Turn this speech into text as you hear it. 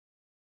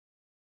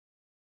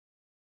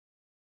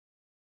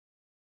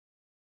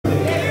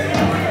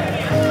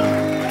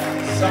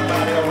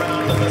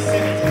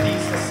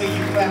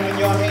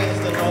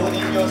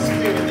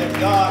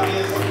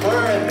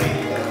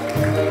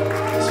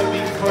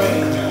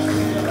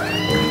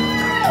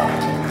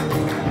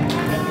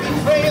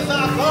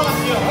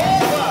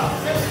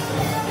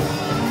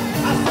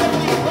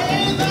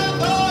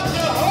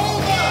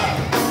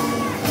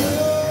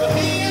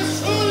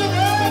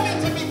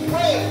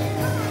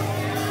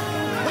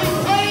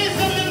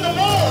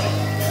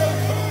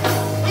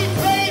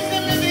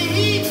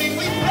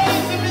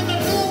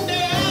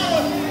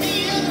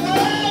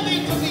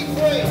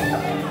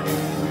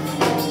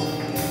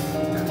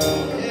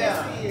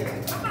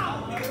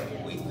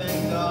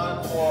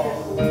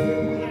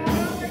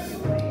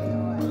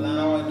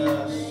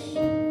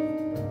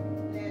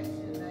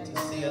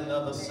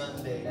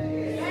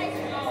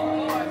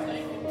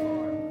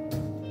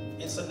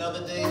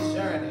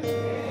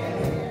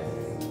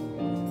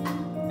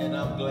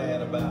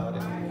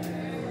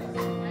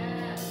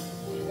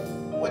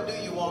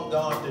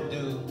want God to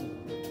do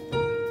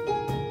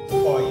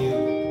for you?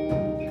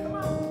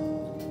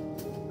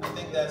 I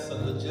think that's a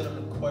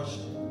legitimate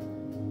question.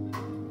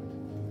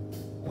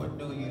 What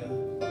do you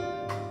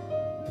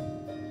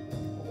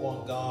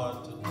want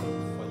God to do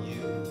for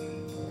you?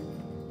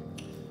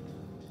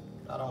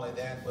 Not only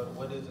that, but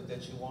what is it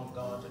that you want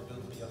God to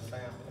do for your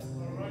family?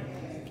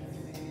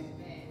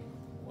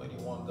 What do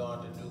you want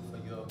God to do for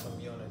your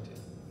community?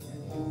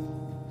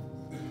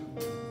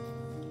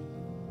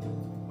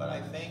 But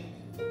I think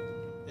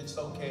it's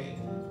okay,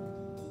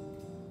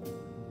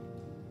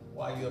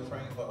 while you're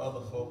praying for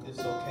other folk, it's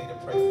okay to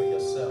pray for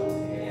yourself.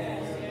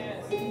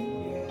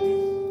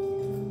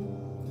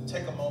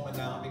 Take a moment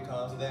now,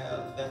 because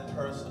that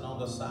person on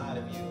the side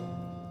of you,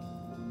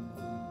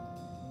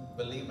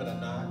 believe it or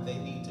not, they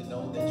need to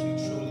know that you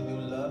truly do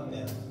love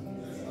them.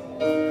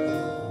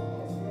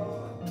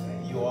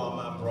 You are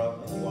my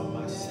brother, you are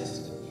my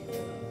sister.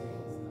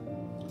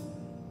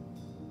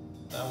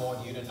 I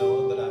want you to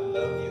know that I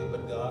love you,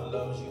 but God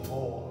loves you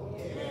more.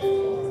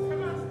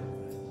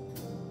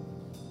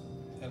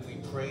 And we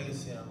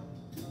praise him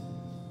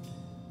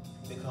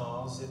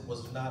because it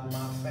was not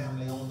my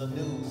family on the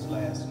news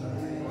last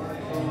night.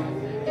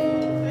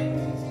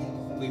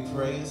 We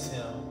praise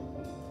him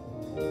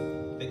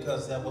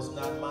because that was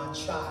not my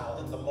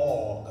child in the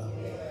morgue.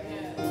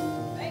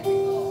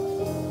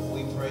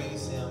 We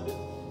praise him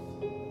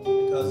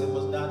because it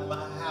was not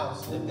my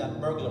house that got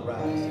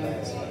burglarized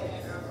last night.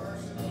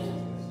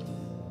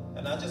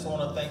 And I just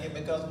want to thank him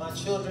because my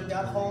children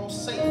got home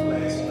safe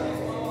last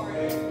night.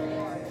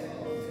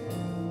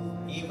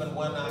 Even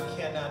when I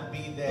cannot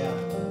be there,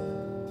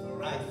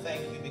 I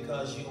thank you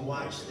because you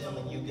watch them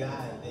and you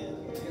guide them.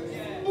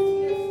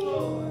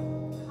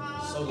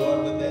 So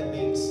Lord, with that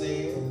being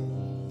said,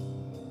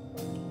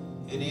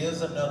 it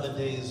is another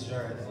day's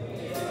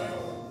journey,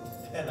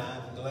 and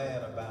I'm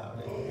glad about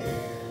it.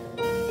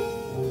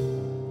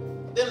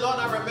 Then, Lord,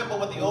 I remember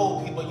what the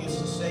old people used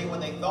to say when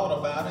they thought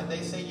about it.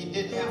 They say, you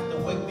didn't have to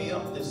wake me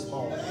up this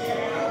morning.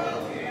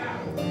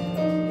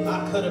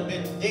 I could have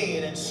been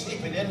dead and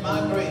sleeping in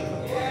my grave.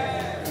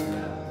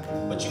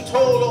 But you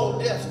told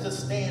old death to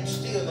stand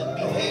still and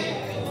behave.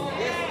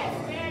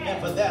 And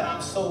for that,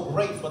 I'm so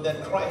grateful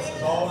that Christ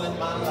is all in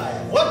my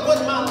life. What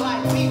would my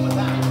life be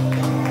without him?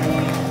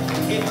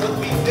 It would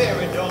be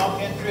very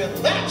dark and drear.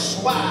 That's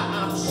why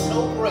I'm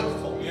so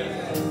grateful.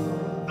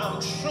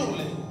 I'm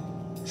truly,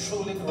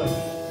 truly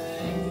grateful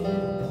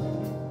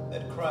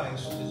that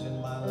Christ is in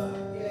my life.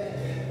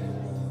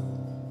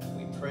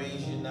 We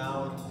praise you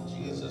now.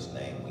 In Jesus'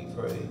 name we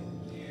pray.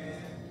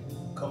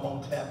 Come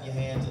on, clap your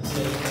hands and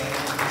say amen.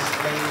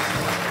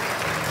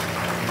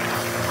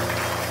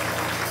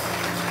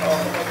 Oh, come on,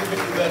 you can do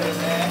better than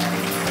that.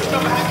 You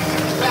remember how you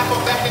used to clap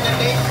them back in the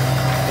day?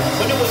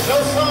 When it was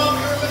your song,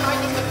 you remember how you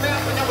used to clap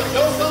when it was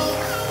your song?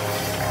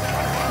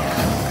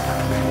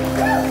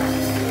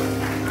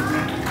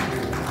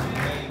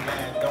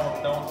 Amen.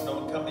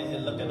 Don't come in here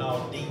looking all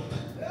deep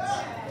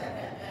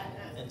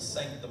and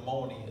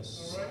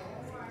sanctimonious.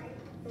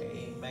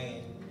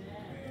 Amen.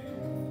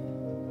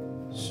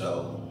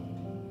 So,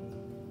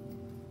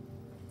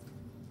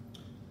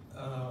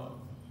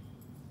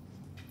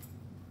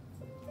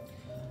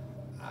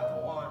 I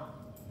want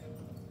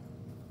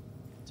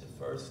to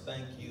first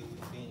thank you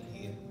for being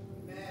here.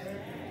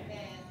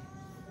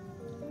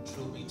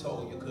 Truth be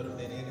told, you could have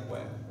been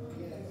anywhere,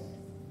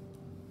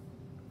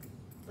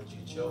 but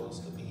you chose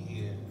to be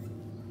here,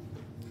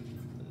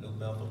 the New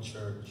Bethel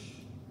Church,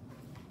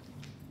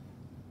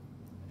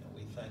 and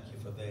we thank you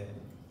for that.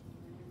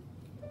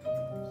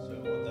 So I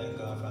want to thank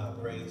God for our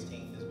praise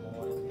team this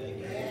morning. Thank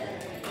you.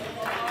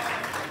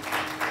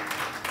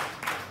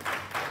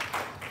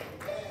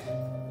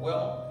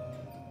 Well,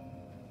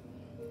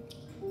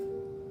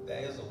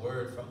 there is a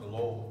word from the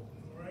Lord,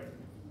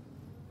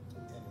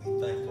 and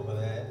we're thankful for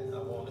that. I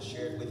want to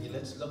share it with you.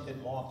 Let's look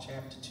at Mark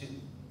chapter 2.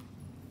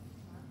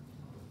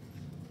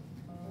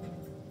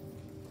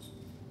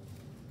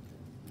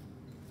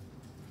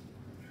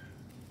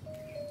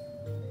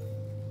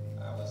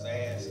 I was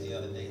asked the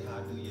other day,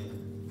 how do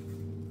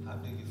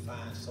you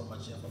find so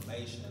much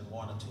information in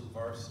 1 or 2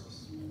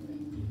 verses?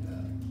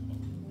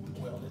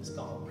 Well, it's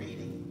called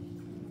reading.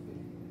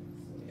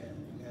 Yeah,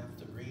 you have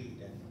to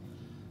read. And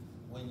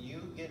when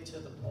you get to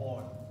the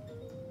point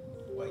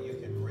where you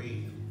can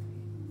read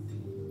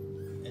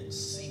and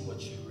see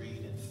what you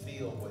read and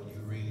feel what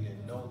you read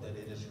and know that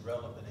it is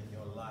relevant in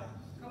your life,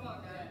 come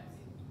on, guys.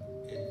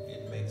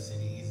 It makes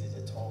it easy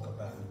to talk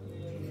about.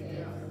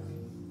 Yeah.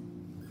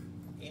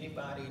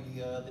 Anybody in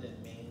here other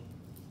than me,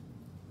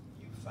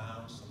 you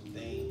found some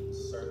things,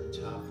 certain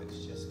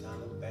topics just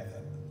kind of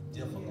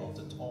difficult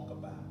to talk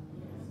about.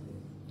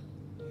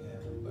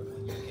 Yeah, but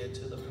when you get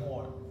to the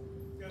point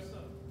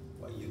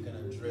where you can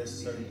address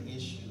certain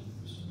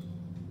issues,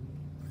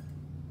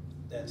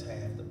 that's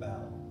half the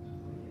battle.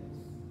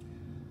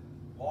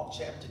 Mark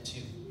chapter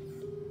 2.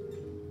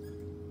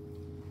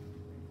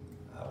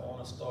 I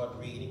want to start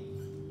reading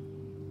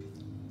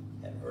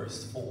at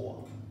verse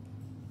 4.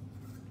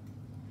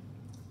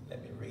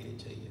 Let me read it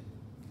to you.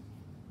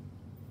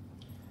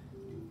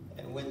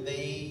 And And when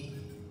they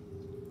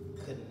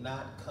could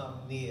not come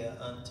near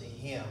unto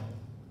him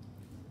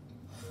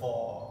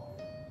for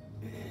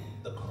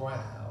the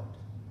crowd,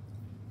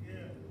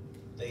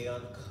 they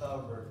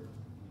uncovered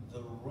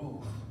the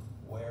roof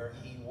where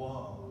he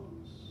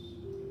was.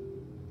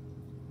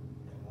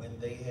 And when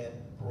they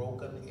had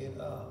broken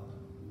it up,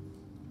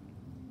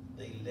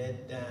 they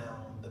let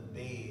down the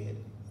bed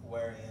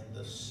wherein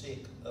the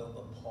sick of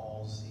the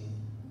palsy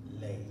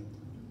lay.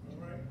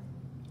 All right.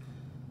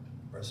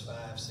 Verse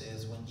 5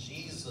 says, when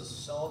Jesus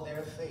saw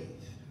their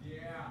faith,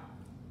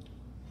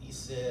 he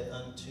said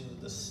unto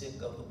the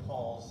sick of the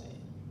palsy,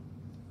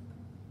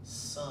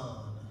 Son,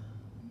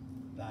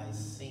 thy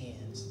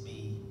sins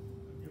be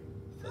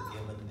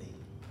forgiven thee.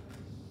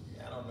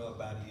 I don't know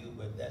about you,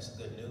 but that's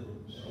good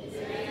news.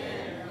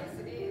 Yes,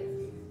 it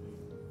is.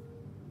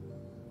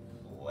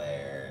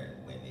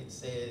 When it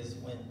says,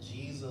 when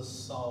Jesus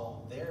saw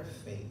their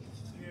faith,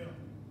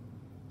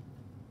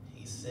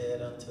 he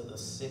said unto the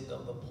sick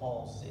of the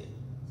palsy,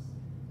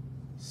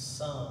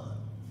 Son,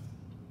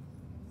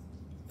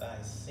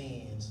 thy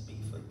sins be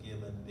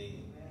forgiven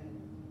thee.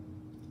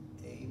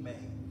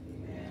 Amen.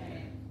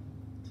 Amen.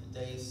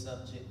 Today's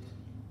subject,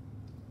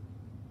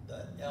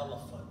 the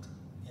elephant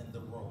in the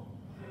room.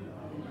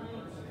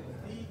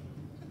 Amen.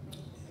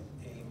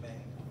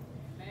 Amen.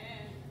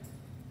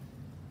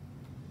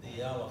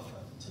 The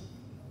elephant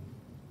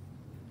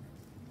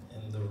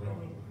in the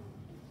room.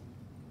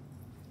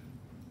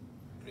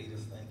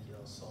 Greeters, thank you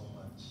all so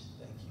much.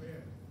 Thank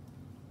you.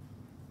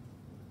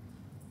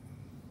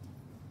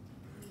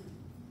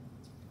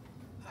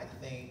 I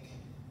think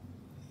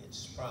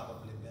it's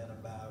probably been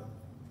about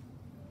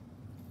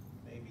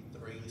maybe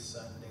 3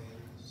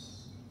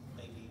 Sundays,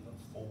 maybe even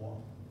 4.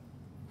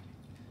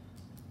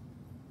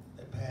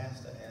 The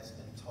pastor has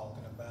been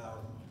talking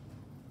about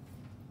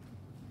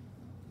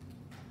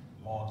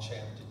Mark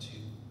chapter 2.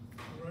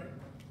 Right.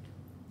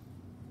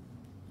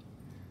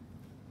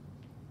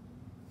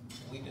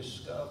 We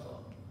discover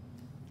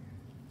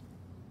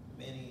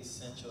many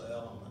essential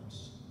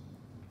elements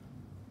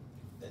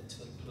that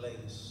took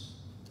place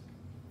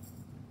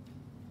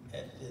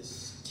at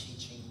this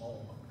teaching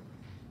moment.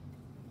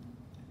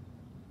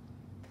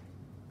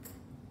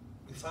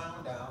 We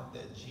found out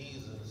that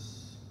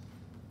Jesus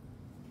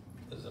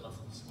is in a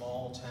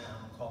small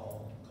town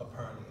called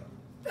Capernaum.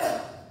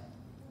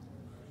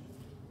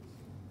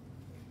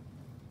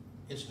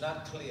 It's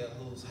not clear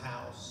whose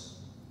house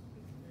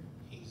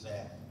he's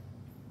at,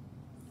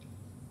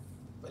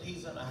 but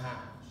he's in a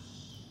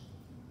house.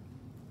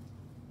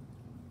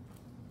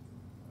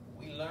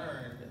 We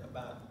learned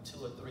about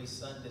 2 or 3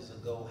 Sundays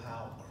ago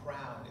how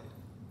crowded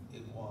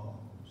it was.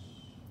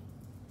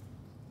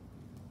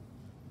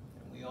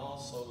 And we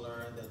also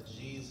learned that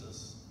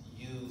Jesus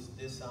used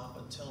this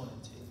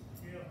opportunity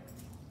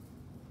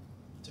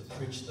to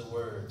preach the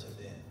word to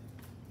them.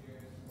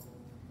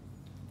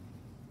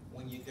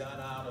 When you got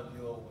out of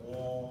your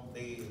warm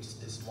beds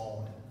this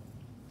morning,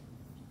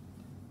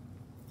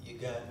 you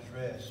got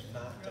dressed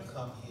not to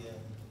come here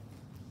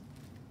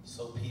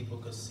so people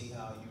could see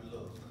how you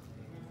look.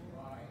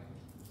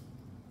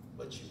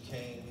 But you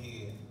came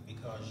here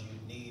because you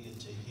needed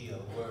to hear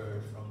a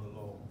word from the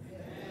Lord.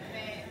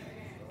 Amen.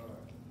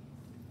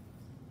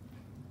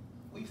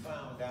 We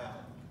found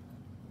out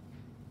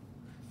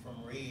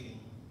from reading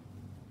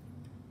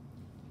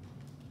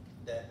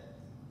that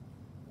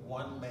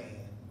one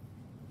man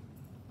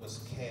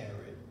was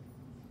carried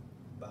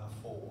by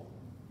 4. All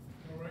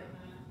right.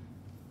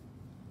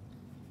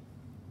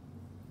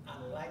 I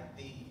like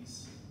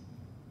these,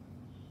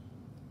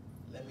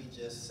 let me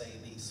just say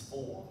these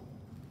 4.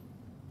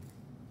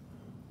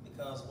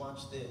 Because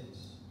watch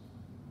this.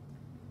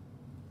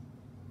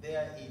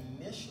 Their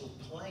initial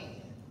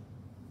plan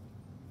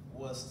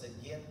was to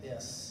get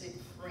their sick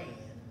friend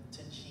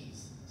to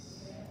Jesus.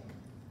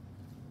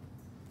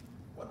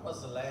 When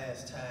was the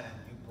last time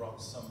you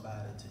brought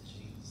somebody to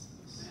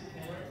Jesus?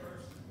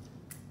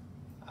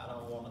 I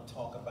don't want to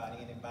talk about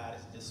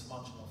anybody's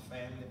dysfunctional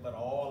family, but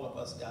all of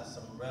us got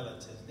some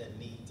relatives that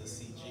need to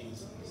see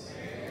Jesus.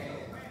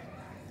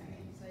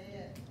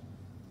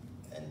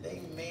 And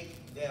they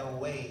make their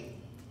way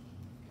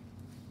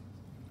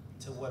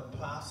to what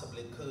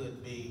possibly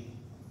could be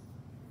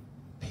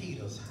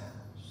Peter's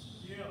house.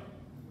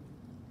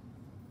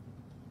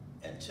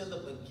 And to the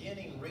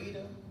beginning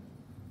reader,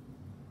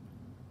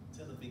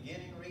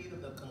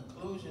 the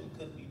conclusion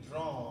could be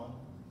drawn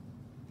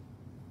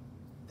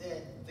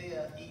that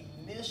their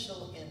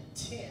initial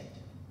intent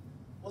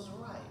was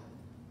right.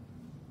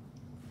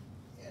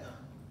 Yeah.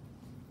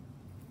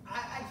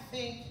 I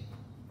think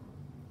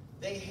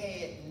they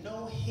had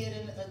no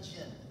hidden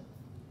agenda.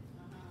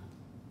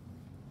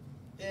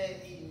 Their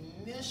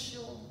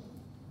initial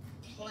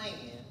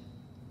plan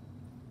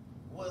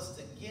was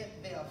to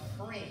get their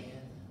friend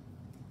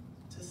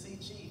to see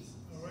Jesus.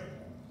 All right.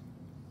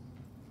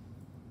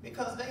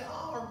 Because they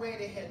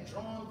already had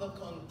drawn the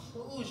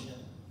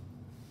conclusion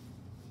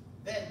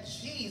that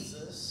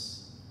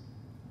Jesus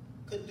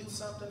could do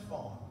something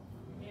for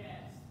them. Yes.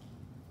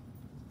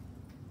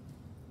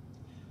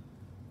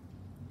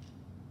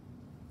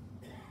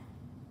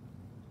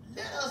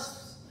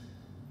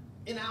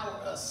 in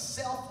our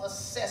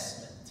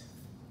self-assessment,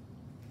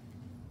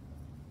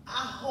 I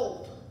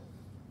hope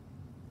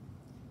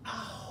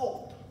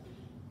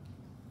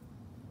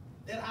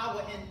that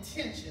our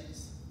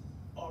intentions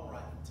are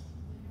right.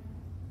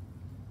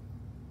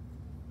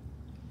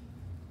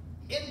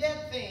 In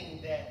that thing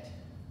that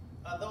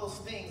are those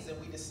things that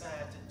we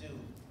decide to do,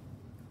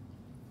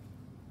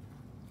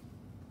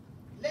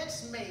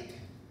 let's make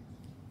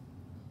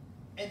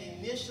an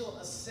initial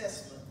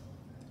assessment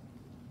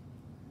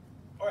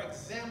or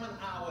examine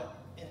our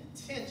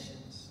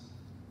intentions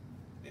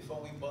before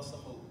we bust a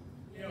move.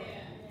 Yeah.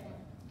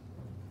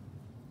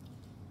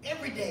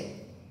 Every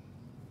day,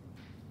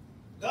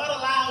 God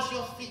allows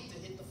your feet to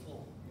hit the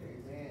floor.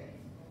 Amen.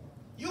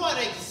 You ought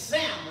to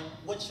examine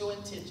what your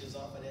intentions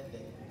are for that day.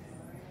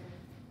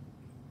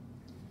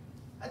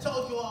 I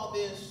told you all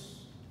this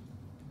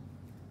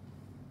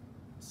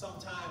some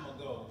time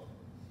ago.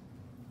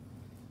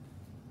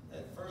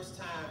 That first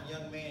time a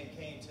young man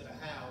came to the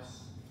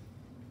house,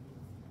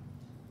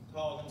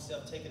 called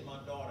himself taking my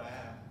daughter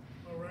out,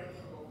 All right.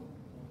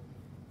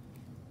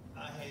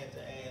 I had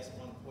to ask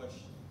one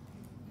question.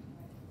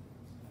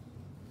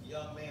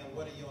 Young man,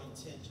 what are your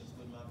intentions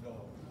with my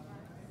daughter?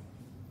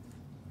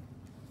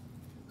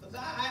 Because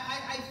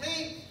I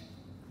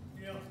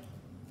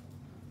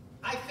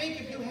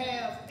think if you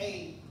have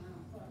a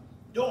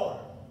daughter,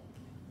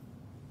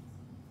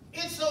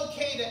 it's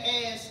okay to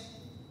ask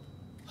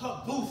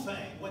her boo thing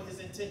what his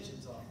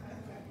intentions are.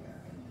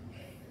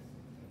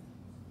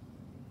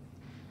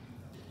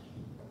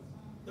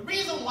 The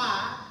reason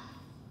why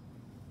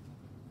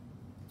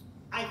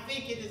I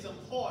think it is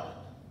important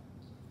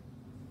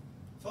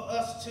for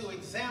us to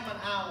examine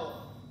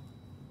our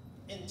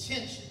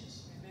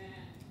intentions,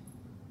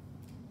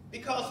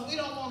 because we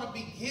don't want to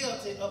be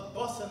guilty of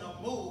busting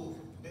a move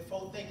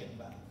before thinking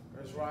about it.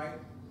 That's right.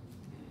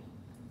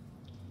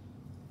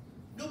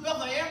 Do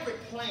better every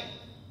plan.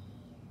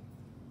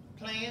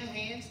 Plan,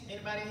 hands.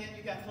 Anybody here,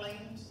 you got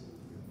plans?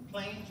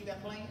 Plans, you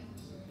got plans?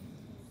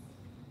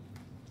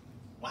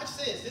 Watch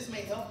this. This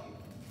may help you.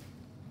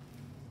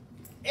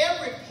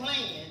 Every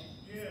plan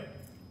Yeah.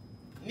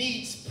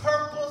 needs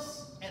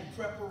purpose and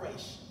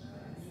preparation.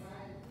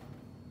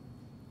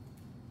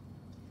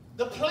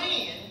 The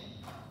plan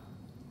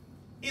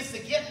is to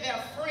get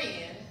their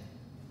friend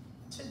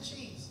to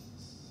Jesus.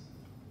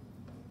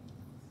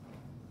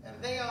 And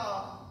they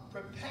are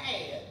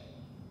prepared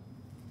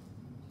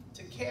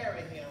to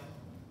carry him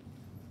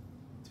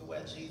to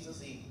where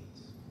Jesus is.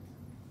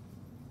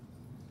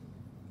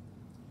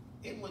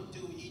 It would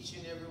do each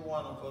and every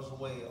one of us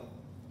well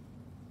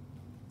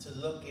to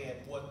look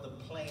at what the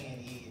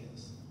plan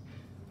is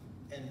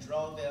and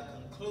draw their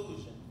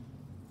conclusion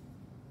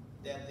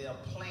that their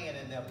plan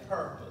and their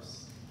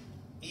purpose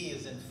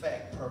is in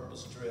fact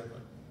purpose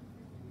driven.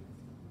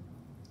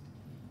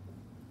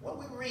 What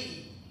we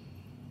read,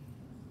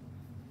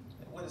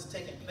 what is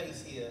taking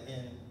place here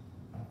in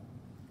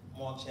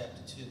Mark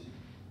chapter 2,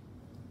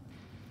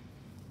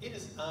 it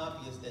is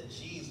obvious that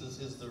Jesus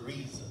is the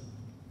reason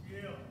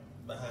Yeah.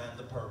 behind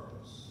the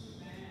purpose.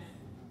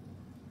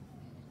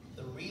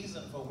 The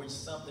reason for which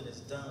something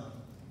is done,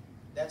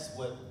 that's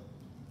what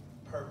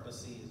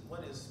purpose is.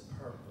 What is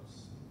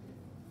purpose?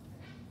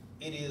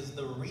 It is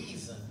the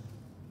reason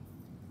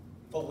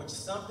for which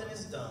something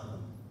is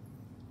done,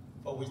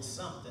 for which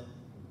something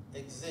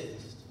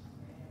exists.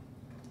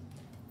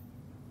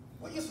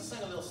 We used to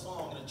sing a little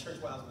song in the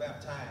church where I was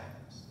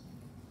baptized.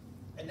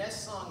 And that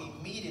song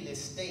immediately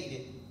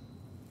stated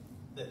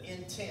the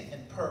intent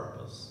and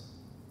purpose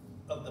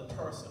of the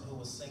person who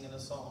was singing the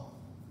song.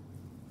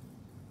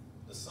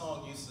 The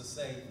song used to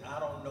say, I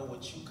don't know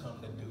what you come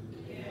to do,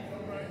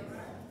 All right.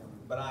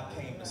 but I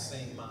came to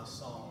sing my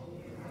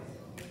song.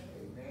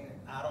 Amen.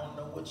 I don't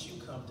know what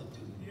you come to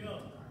do, Yeah.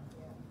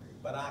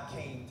 but I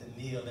came to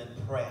kneel in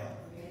prayer.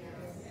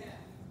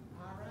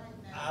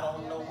 I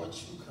don't know what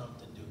you come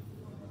to do,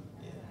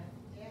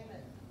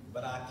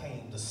 but I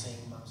came to sing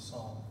my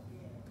song.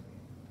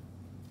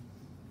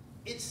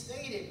 It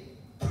stated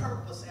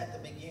purpose at the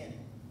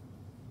beginning.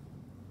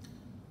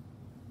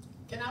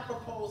 Can I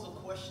propose a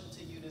question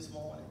to you this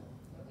morning?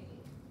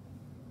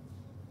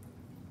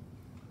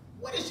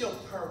 What is your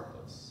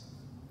purpose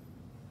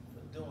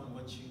for doing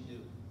what you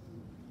do?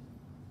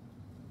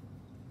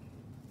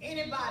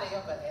 Anybody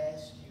ever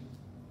ask you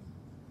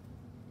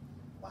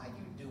why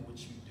you do what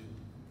you do?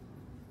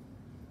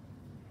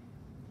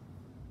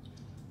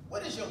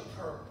 What is your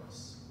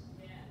purpose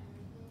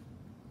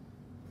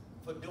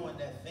for doing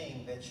that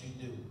thing that you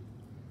do?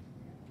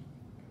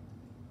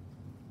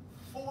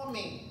 For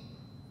me,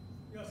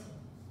 Yes, sir.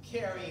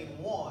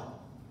 carrying one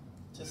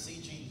to see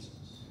Jesus.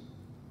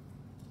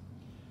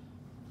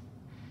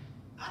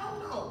 I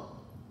don't know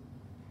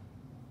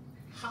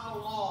how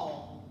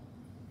long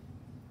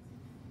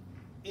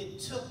it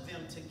took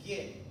them to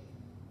get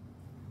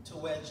to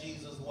where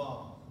Jesus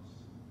was.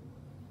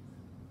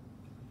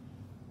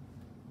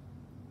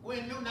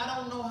 We're new, and I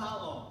don't know how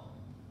long.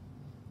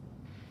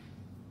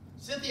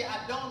 Cynthia,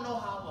 I don't know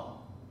how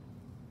long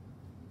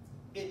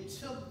it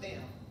took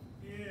them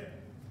Yeah.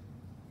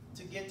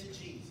 to get to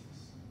Jesus.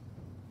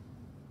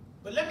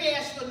 But let me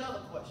ask you another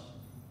question.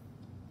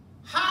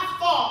 How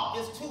far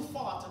is too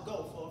far to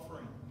go for a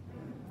friend?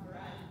 All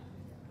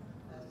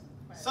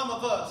right. Some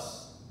of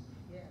us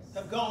Yes.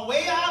 have gone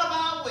way out of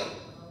our way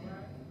All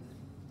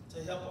right.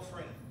 to help a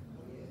friend.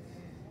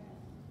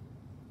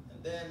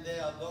 And then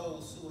there are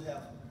those who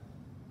have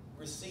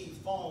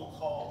received phone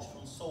calls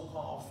from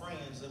so-called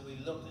friends that we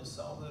looked and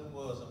saw who it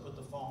was and put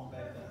the phone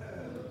back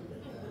down.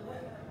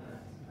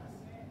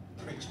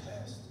 Preach,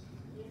 Pastor.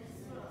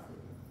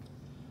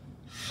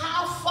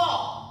 How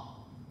far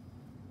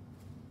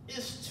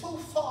is too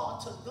far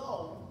to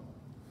go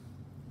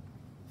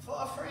for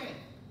a friend?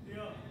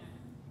 Yeah.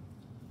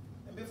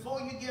 And before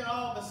you get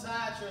all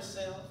beside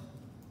yourself,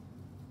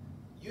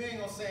 you ain't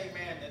gonna say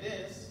amen to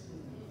this.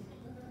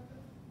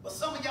 But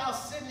some of y'all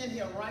sitting in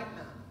here right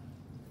now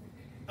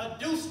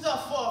do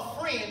stuff for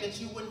a friend that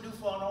you wouldn't do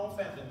for an own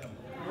family member.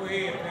 Go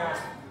ahead,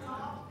 Pastor.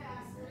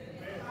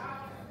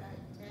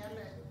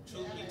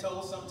 Truth be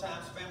told,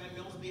 sometimes family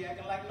members be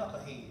acting like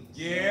knuckleheads.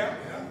 Yeah.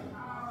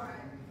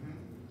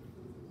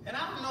 And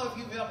I don't know if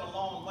you've ever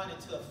loaned money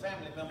to a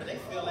family member, they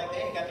feel like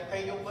they ain't got to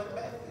pay your money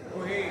back.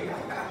 Go ahead.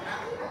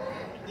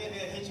 Then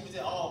they'll hit you and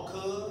say, oh,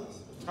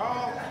 cuz.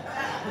 Talk.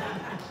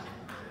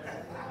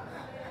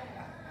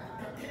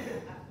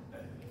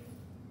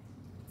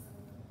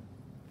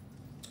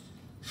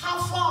 How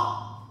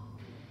far?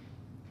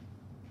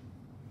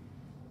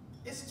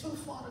 It's too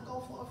far to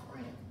go for a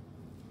friend.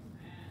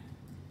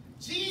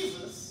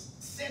 Jesus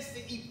sets the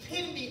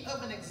epitome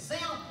of an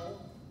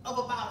example of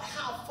about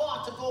how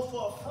far to go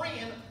for a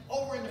friend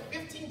over in the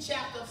 15th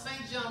chapter of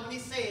St. John when he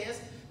says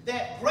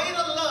that greater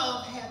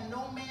love had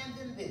no man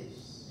than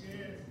this,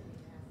 Yes.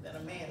 than a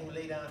man who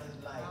laid down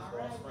his life for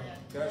a friend.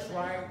 That's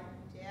right.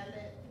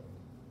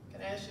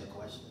 Can I ask you a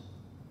question?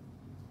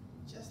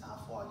 Just how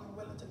far are you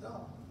willing to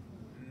go?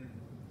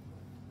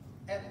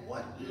 At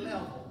what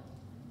level,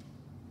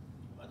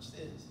 watch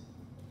this,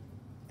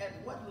 at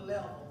what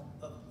level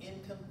of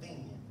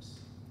inconvenience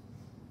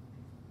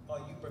are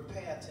you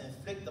prepared to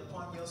inflict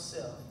upon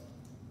yourself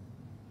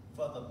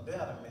for the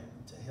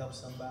betterment to help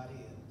somebody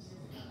else?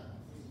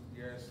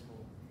 Yes,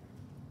 Lord.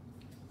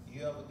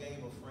 You ever gave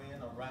a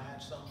friend a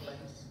ride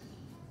someplace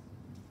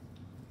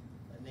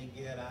and they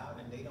get out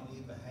and they don't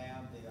even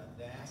have the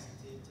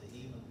audacity to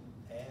even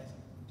ask,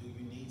 do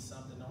you need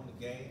something on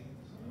the gas?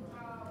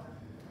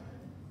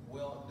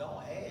 Well,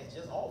 don't ask,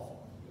 just offer.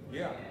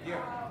 Yeah,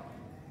 yeah.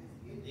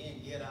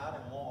 Then get out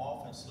and walk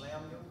off and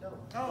slam your door.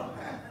 Oh.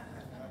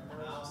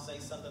 And I'll say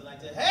something like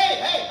this,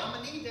 hey, I'm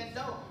gonna need that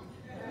door.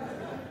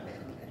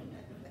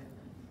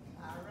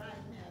 All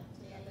right, now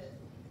tell it.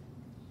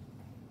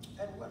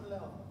 At what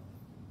level?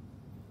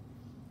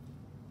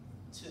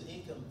 To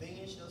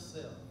inconvenience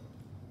yourself,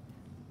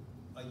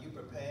 are you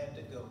prepared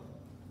to go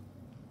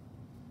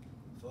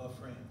for a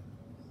friend?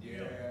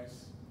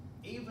 Yes.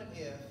 Even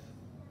if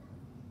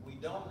we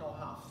don't know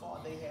how far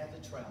they had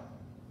to travel,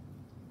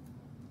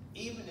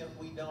 even if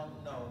we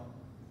don't know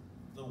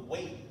the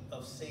weight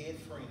of said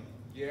friend,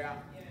 Yeah.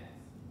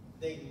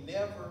 they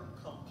never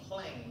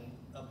complain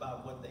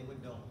about what they were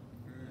doing.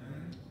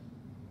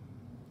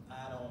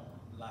 I don't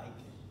like it.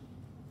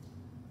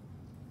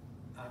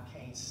 I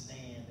can't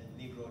stand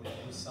a Negro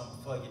that do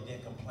something for you,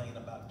 then complain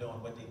about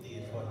doing what they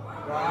did for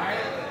you. Right.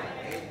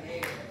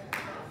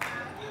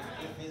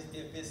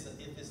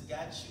 If it's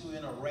got you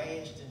in a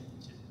rash, then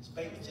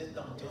baby, just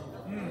don't do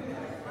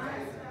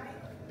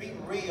it. Be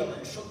real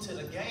and true to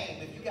the game.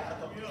 If you got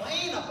to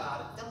complain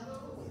about it, don't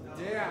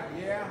do it. Yeah,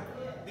 yeah.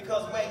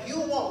 Because where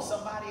you want,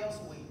 somebody else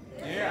will.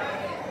 Yeah.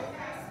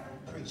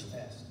 Preach,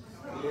 Pastor.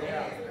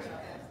 Yeah.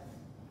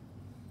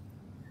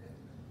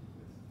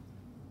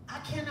 I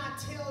cannot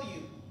tell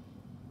you.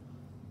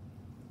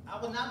 I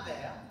was not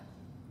there.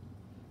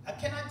 I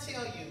cannot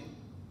tell you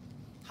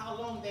how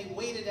long they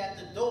waited at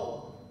the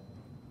door,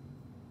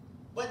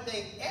 but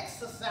they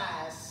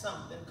exercised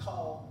something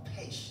called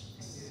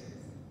patience.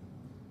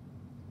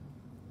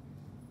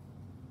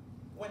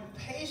 When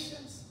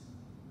patience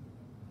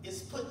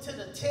is put to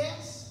the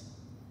test,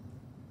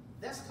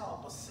 that's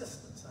called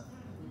persistence. Huh?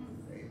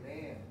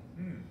 Amen.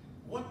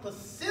 When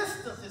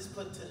persistence is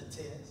put to the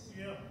test,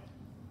 Yeah.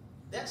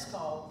 that's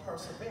called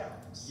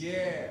perseverance.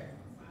 Yeah.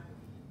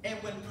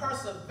 And when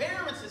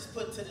perseverance is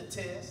put to the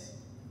test,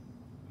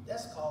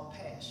 that's called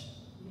passion.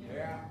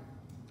 Yeah.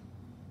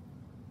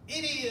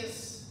 It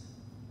is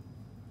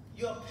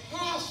your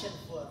passion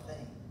for a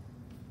thing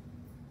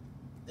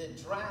that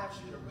drives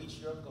you to reach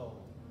your goal.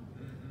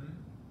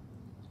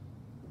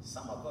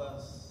 Some of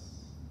us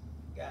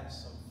got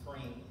some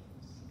friends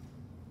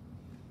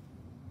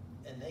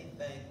and they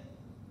think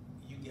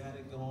you got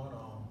it going on.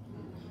 All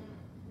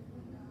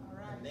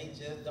right. And they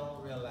just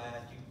don't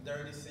realize you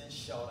 30 cents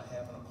short of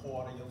having a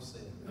quarter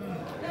yourself.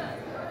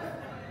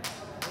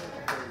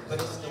 But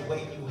it's the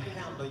way you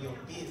handle your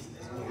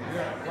business.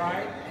 Yeah.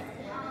 Right.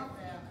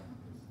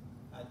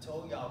 I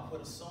told y'all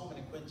put assume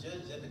and quit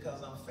judging just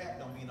because I'm fat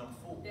don't mean I'm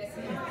full. That's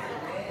it.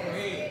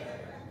 Hey.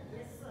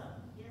 Yes, sir.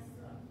 Yes,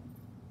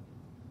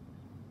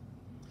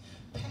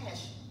 sir.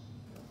 Passion.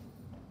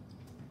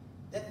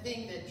 That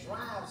thing that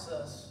drives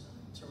us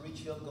to to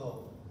reach your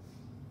goal.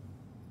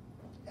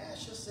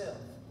 Ask yourself,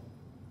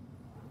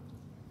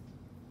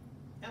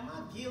 am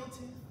I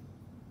guilty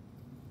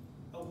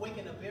of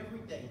waking up every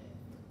day,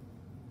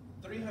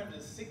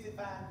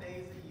 365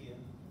 days a year,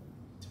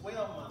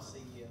 12 months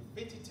a year,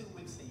 52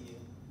 weeks a year,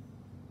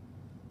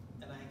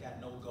 and I ain't got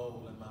no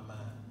goal in my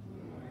mind?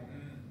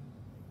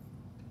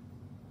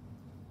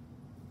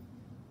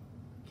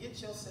 Get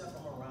yourself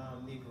from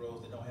around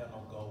Negroes that don't have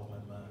no goal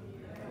in mind.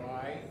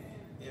 Right.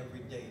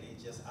 Every day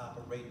they just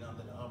operating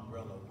under the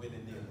umbrella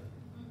willy-nilly.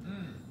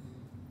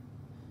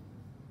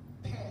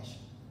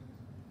 Passion.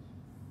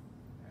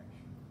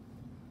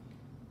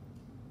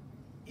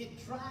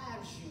 It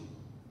drives you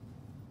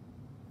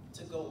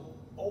to go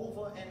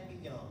over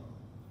and beyond.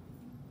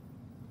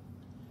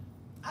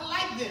 I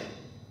like them.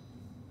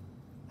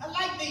 I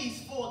like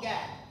these four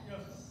guys.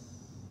 Yes, sir.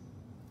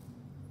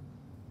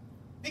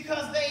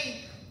 Because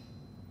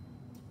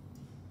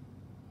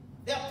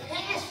their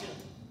passion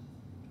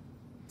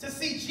to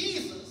see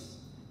Jesus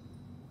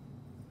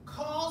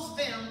caused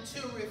them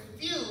to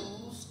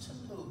refuse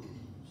to lose.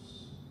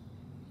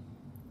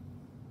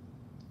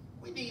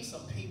 We need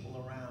some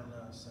people around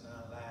us in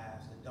our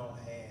lives that don't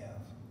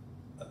have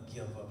a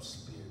give-up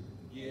spirit.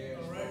 Yes,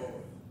 All right.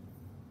 Lord.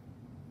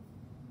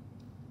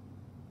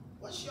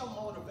 What's your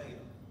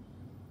motivator?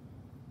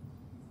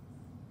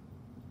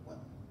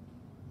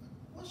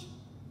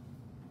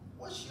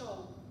 What's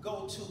your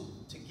go-to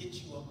to get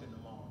you up in the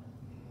morning?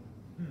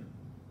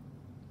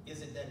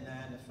 Is it that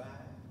 9 to 5?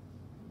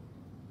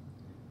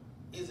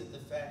 Is it the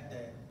fact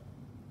that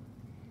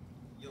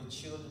your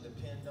children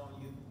depend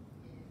on you?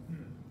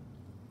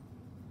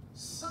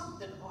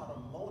 Something ought to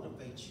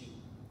motivate you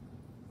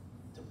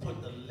to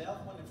put the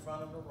left one in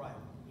front of the right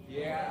one.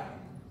 Yeah.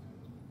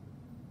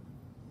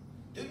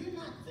 Do you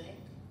not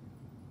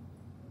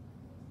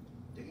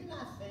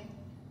think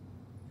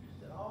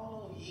that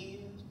all those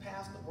years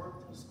pastor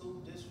worked in the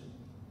school district?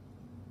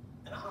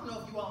 And I don't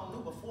know if you all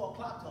knew, but 4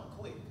 o'clock come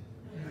quick.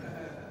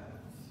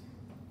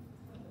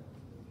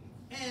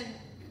 And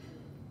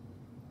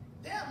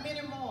there are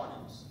many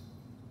mornings.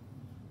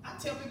 I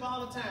tell people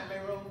all the time,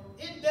 Mary Rose,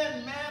 it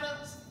doesn't matter,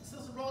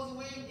 Sister Rosie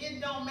Williams,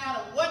 it don't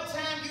matter what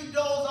time you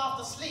doze off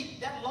to sleep,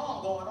 that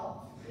alarm going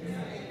off.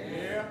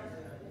 Yeah.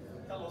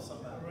 Hello,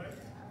 somebody. All right.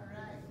 All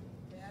right.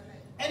 Tell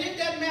it. And it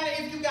doesn't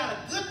matter if you got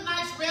a good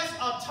night's rest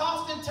or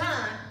tossed and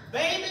turned,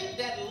 baby,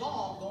 that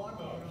alarm going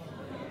off.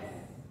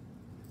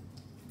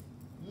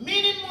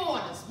 Many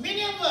mornings,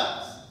 many of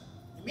us,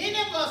 many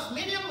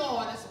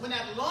mornings, when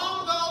that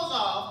alarm goes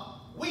off,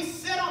 we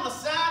sit on the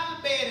side of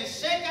the bed and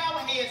shake our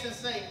heads and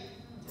say,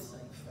 this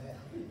ain't fair.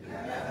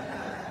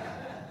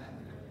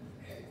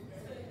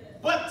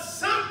 But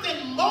something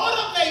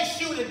motivates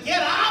you to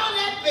get out of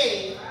that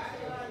bed,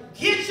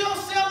 get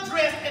yourself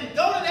dressed, and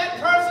go to that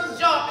person's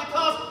job,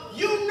 because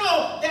you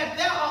know that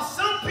there are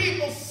some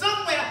people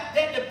somewhere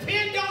that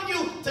depend on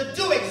you to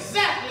do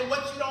exactly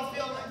what you don't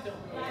feel like doing.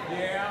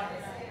 Yeah.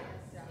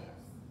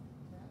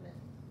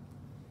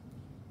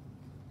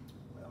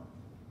 Well,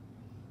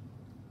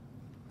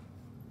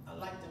 I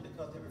like them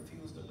because they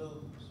refuse to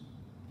lose.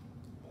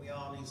 We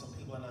all need some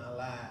people in our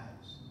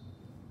lives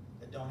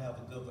that don't have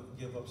a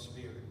give-up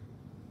spirit.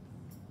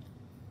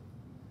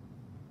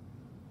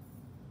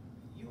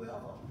 You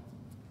ever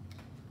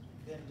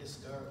been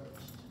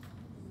discouraged?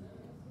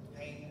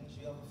 Hands,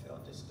 you ever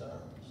felt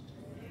discouraged?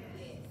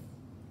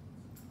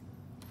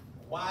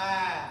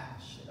 Why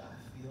should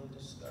I feel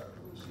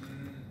discouraged?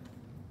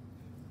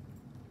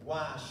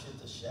 Why should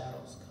the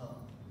shadows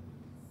come?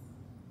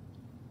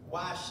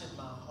 Why should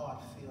my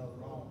heart feel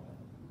lonely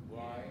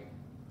Right.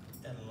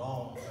 and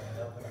long for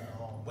heaven and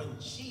home when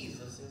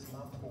Jesus is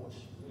my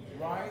portion?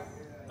 Right.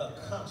 A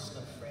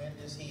constant friend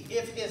is he.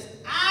 If his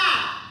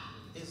eye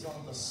is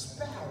on the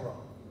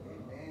sparrow,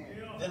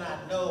 then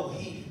I know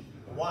he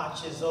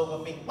watches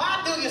over me.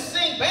 Why do you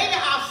sing? Baby,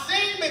 I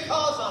sing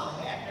because I'm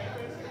happy.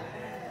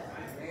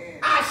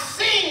 I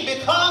sing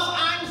because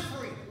I'm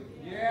free.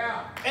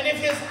 Yeah. And if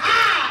his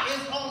eye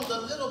is on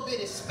the little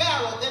bitty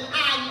sparrow, then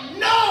I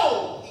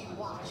know he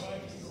watches.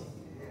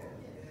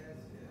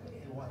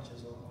 He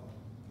watches over me.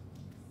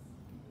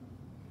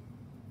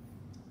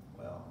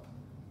 Well,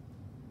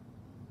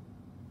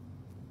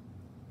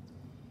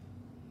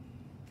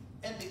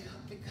 and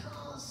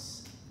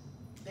because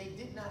they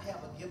did not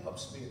have a give-up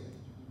spirit,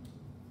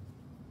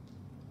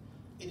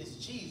 it is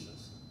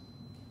Jesus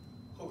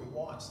who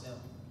rewards them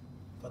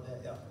for their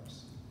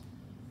efforts.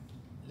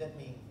 Let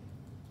me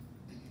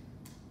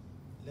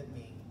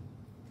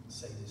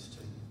say this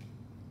to you.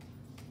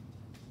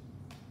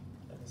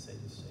 Let me say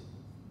this to you.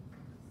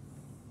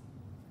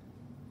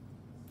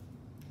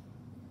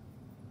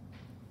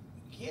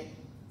 Get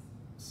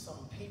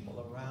some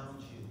people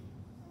around you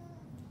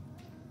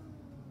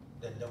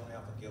that don't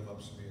have a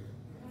give-up spirit.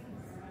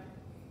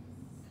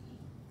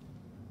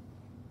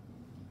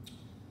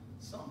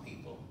 Some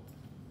people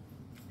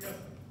Yes, sir.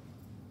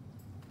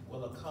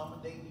 will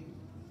accommodate you,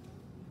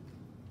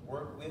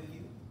 work with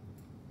you,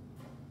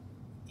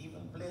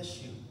 even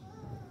bless you.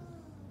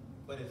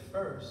 But at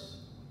first,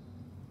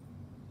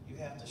 you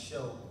have to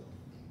show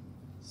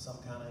some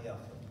kind of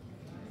effort.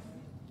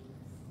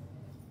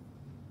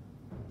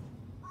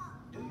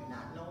 Do you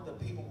not know that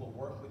people will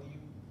work with you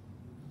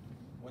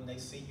when they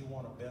see you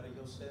want to better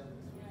yourself?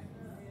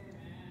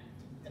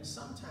 And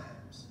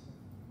sometimes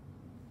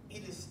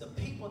it is the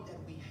people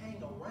that we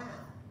hang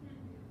around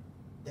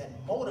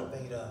that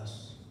motivate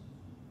us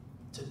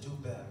to do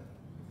better.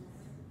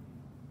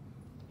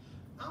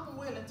 I'm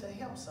willing to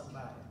help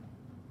somebody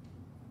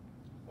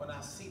when I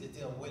see that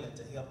they're willing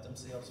to help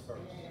themselves first.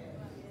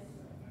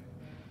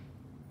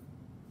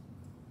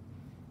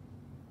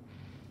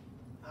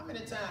 How many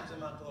times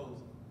am I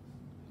closing?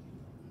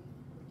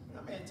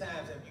 How many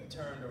times have you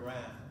turned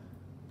around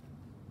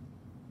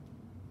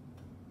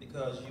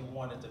because you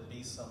wanted to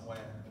be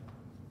somewhere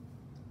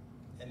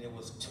and there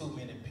was too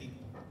many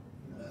people?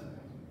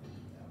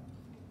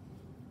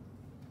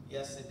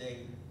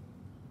 Yesterday,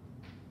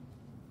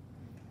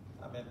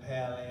 I'm in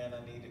Pearland.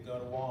 I need to go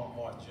to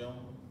Walmart, June.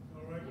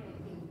 All right.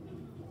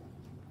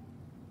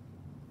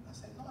 I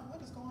said, Lord,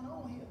 what is going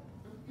on here?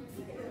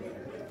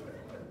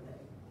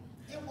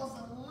 It was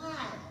a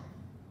line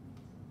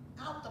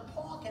out the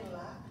parking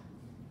lot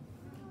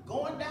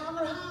going down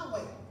the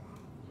highway.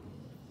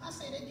 I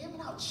said, they're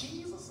giving out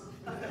cheese or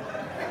something?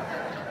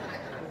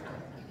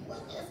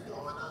 What is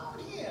going on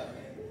here?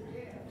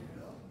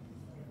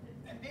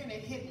 And then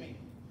it hit me.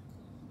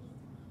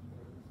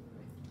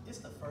 It's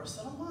the first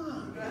of the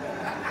month.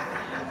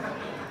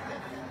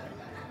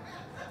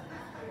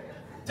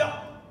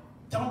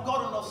 Don't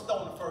go to no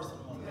store the first of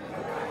the month.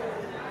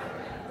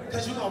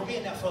 Because you're going to be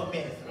in there for a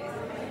minute.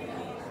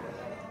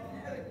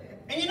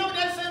 And you know what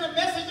that sent a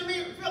message to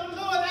me? Lord,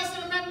 that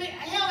sent a message.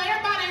 Hell,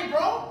 everybody ain't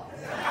broke.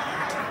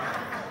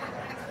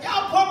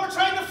 Y'all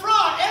perpetrating the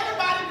fraud.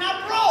 Everybody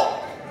not broke.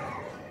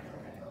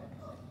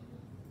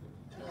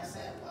 And I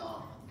said,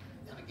 well,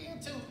 and again,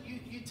 too,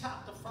 you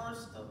top the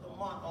first of the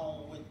month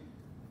on with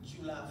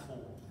July 4th.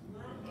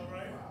 All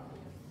right.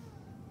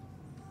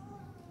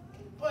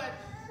 But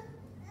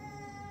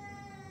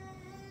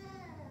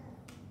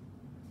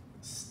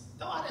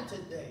starting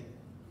today,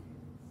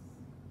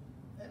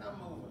 and I'm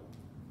moving,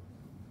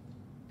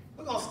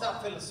 we're going to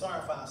stop feeling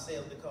sorry for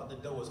ourselves because the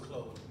door is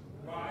closed.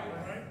 Right.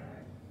 All right.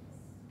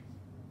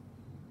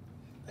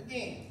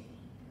 Again,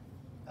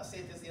 I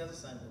said this the other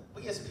Sunday.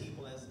 We as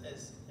people, as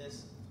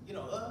you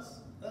know, us,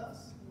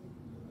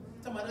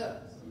 talking about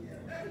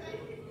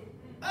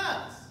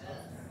us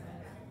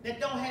that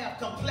don't have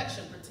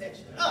complexion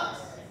protection, us.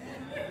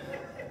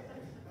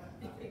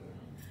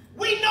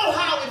 We know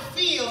how it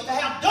feels to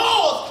have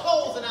doors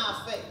closed in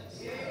our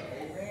face.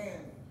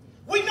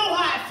 We know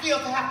how it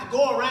feels to have to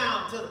go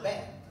around to the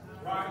back.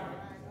 Right.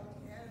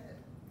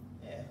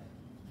 Yeah.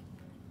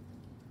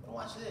 But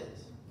watch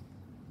this.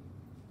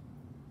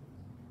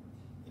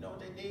 You know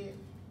what they did?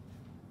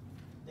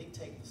 They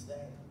take the staffs.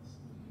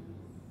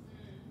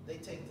 They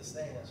take the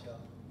staffs, y'all.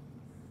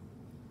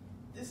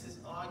 This is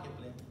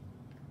arguably,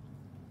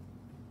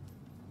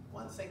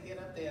 once they get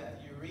up there,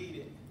 you read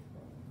it,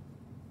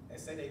 they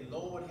say they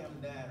lowered him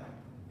down.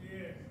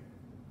 Yes.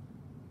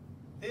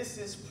 This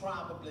is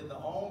probably the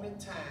only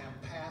time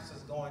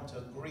pastor's going to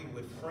agree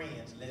with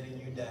friends letting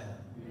you down.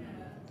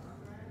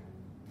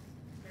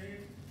 Okay.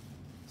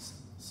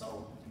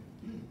 So,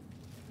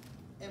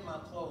 in my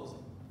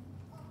closing,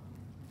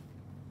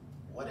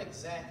 what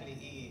exactly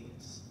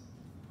is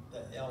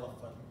the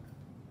elephant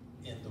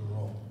in the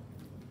room?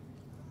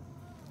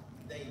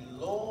 They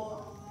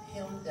lower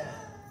him down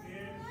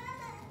Yes.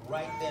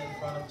 right there in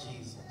front of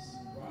Jesus.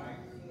 Right.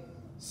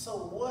 So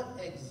what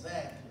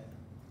exactly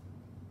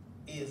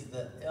is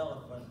the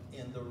elephant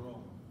in the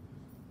room?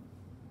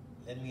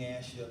 Let me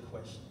ask you a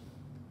question.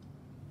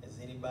 Has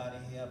anybody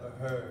here ever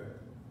heard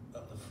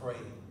of the phrase,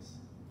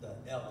 the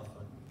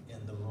elephant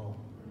in the room?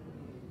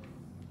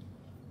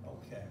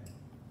 Okay.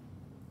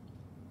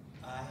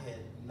 I had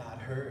not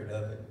heard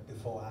of it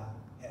before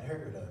I had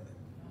heard of it.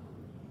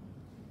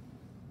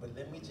 But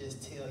let me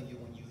just tell you,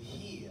 when you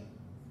hear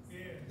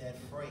Yes. that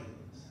phrase,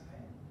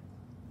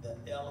 the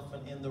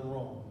elephant in the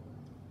room,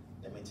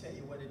 let me tell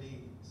you what it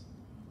is.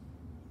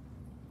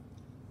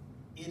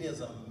 It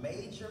is a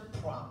major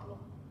problem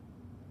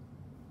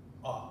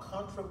or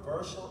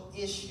controversial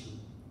issue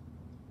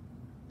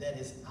that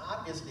is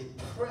obviously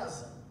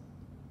present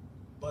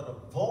but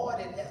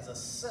avoided as a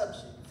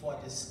subject for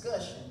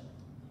discussion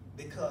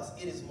because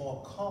it is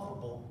more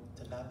comfortable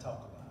to not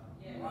talk about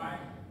it. Right.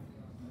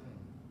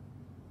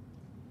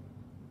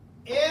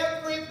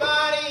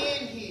 Everybody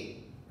in here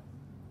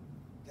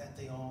got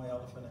their own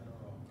elephant in the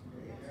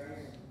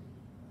room.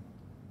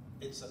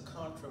 It's a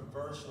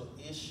controversial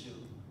issue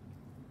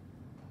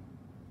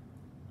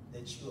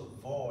that you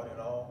avoid at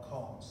all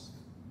costs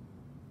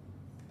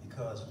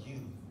because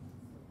you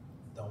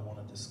don't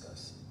want to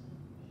discuss it.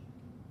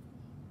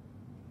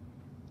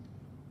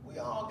 We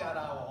all got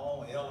our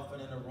own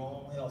elephant in the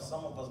room. Hell,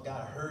 some of us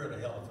got a herd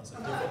of elephants in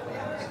different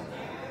rooms.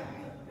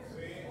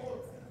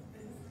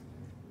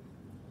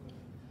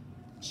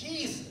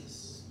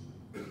 Jesus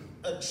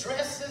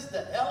addresses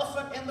the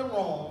elephant in the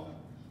room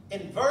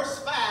In verse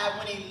 5,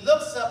 when he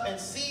looks up and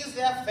sees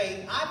their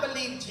faith, I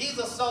believe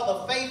Jesus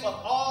saw the faith of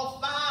all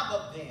 5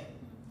 of them.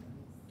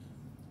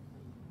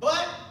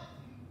 But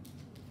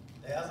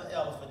there's an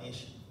elephant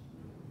issue.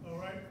 All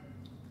right.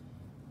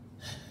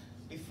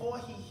 Before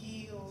he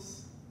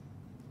heals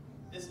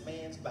this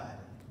man's body,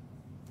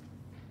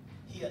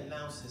 he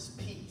announces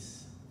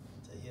peace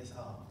to his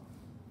heart.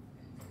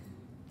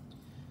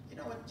 You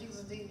know what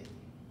Jesus did?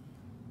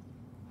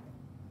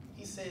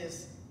 He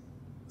says,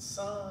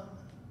 son,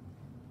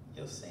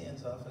 your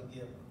sins are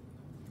forgiven.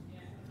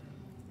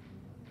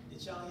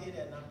 Did y'all hear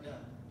that? And I'm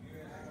done.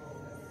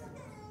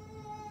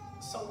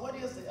 So what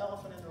is the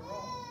elephant in the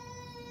room?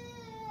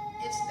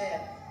 It's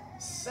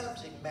that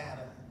subject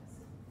matter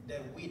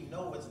that we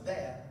know is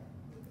there,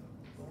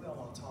 but we don't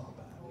want to talk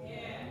about it.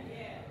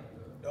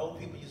 The old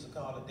people used to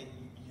call it that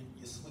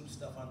you sweep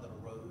stuff under the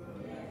rug.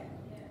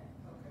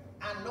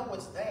 I know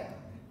it's there,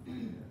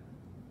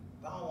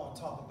 but I don't want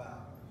to talk about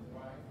it.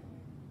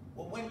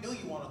 Well, when do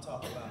you want to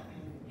talk about it?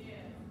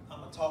 I'm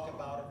going to talk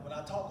about it when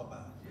I talk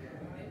about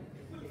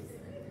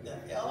it.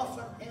 The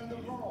elephant in the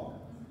room.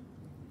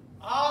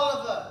 All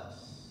of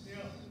us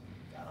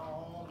got our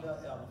own little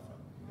elephant.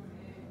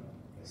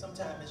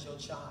 Sometimes it's your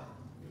child.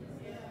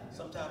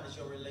 Sometimes it's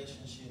your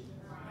relationship.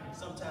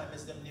 Sometimes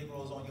it's them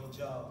Negroes on your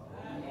job.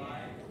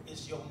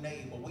 It's your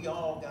neighbor. We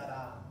all got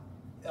our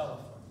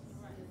elephant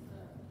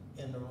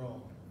in the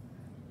room.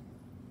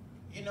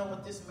 You know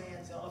what this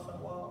man's elephant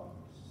was?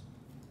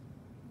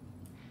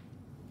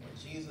 When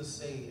Jesus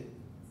said,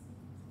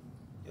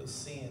 your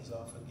sins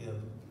are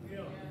forgiven.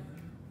 Yeah.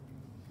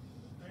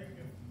 Thank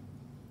you.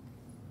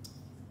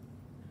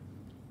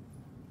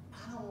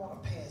 I don't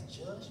want to pass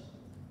judgment.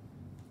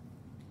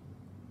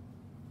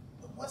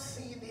 But what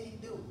sin did he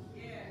do?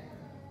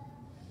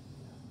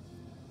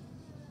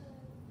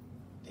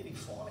 Did he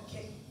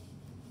fornicate?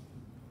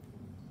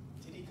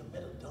 Did he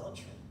commit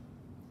adultery?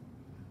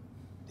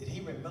 Did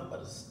he remember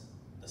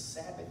the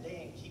Sabbath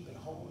day and keep it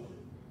holy?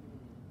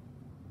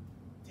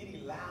 Did he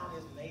lie on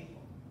his neighbor?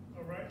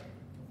 All right.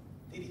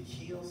 Did he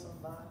kill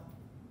somebody?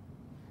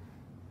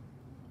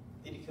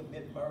 Did he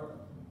commit murder?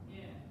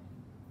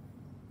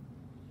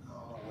 I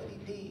don't know what he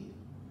did.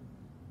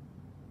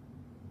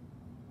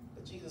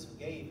 But Jesus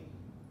forgave him.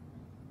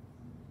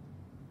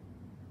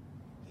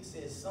 He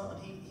says, son,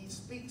 he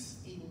speaks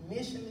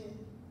initially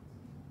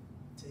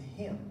to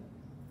him.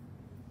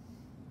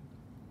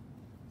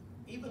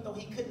 Even though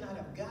he could not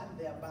have gotten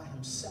there by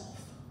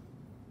himself,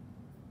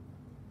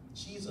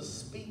 Jesus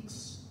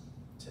speaks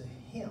to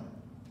him.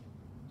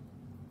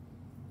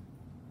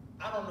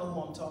 I don't know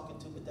who I'm talking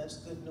to, but that's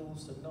good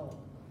news to know.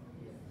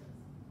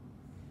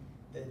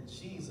 That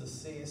Jesus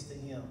says to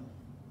him,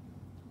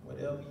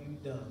 whatever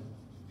you've done,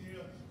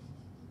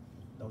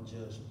 no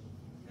judgment.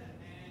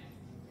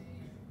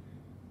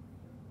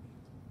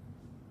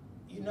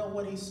 You know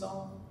what he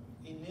saw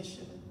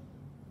initially?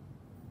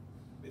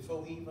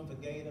 Before he even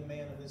forgave the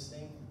man of his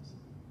sins?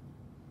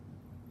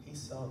 He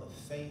saw the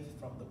faith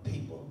from the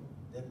people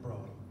that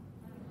brought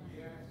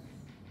him.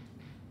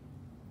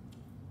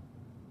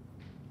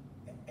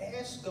 And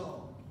as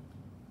God,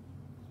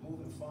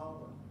 moving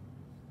forward,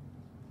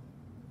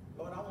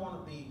 Lord, I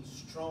want to be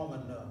strong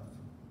enough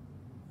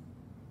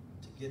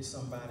to get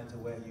somebody to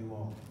where you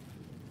are.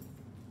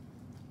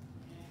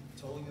 I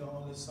told you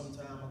all this some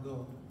time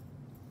ago.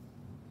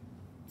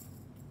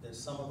 That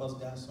some of us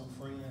got some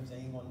friends that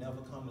ain't gonna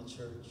never come to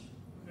church.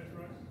 That's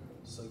right.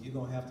 So you're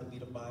gonna have to be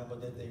the Bible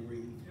that they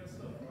read. Yes,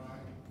 sir.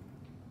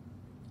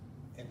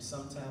 And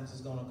sometimes it's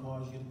gonna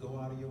cause you to go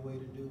out of your way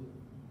to do it.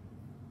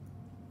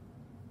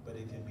 But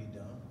it can be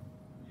done.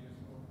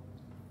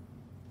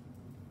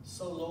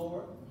 So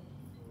Lord,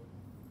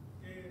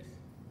 Yes.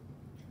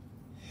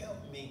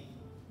 help me.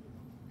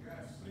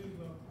 Please,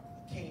 Lord.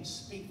 I can't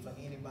speak for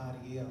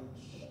anybody else.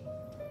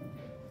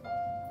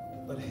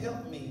 But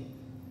help me.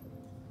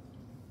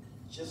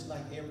 Just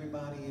like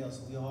everybody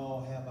else, we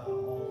all have our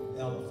own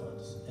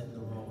elephants in the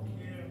room.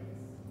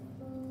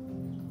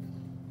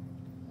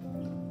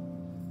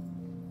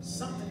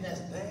 Something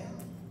that's there,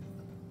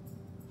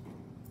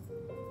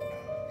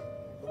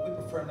 but we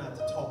prefer not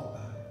to talk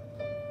about it.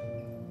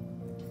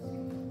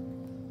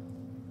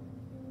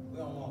 We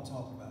don't want to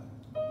talk about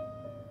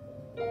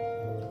it.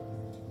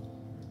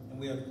 And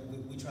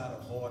we try to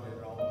avoid it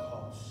at all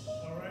costs.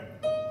 All right.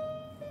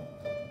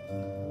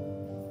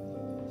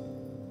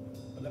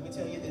 Let me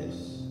tell you this.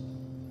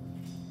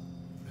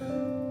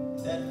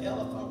 That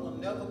elephant will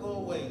never go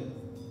away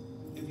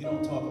if you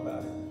don't talk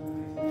about it.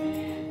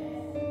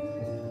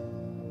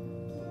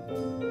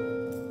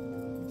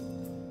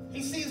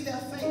 He sees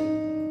their faith.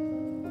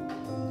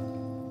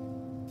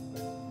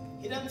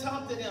 He doesn't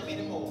talk to them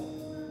anymore.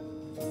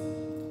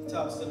 He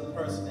talks to the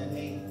person at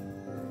hand.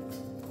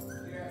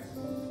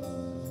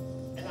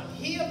 And I'm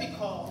here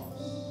because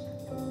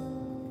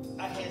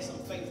I had some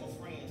faithful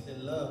friends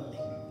that loved me.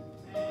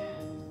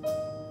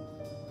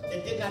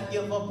 That did not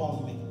give up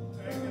on me.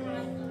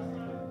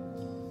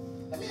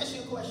 Let me ask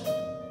you a question.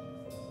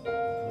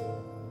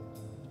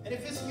 And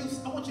if it's you,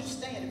 I want you to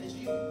stand if it's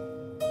you.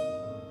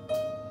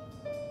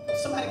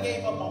 Somebody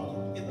gave up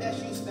on you. If that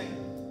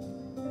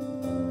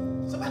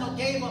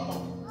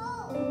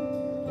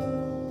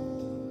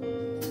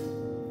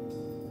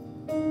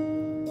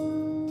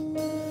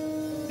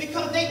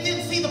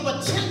didn't see the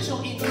potential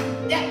in you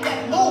at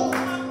that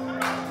moment.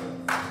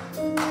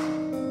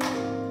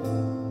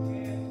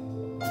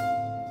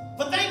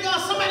 But thank God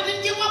somebody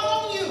didn't give up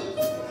on you.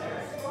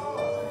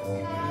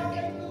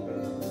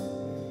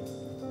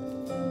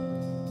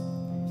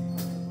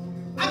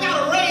 I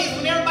got a raise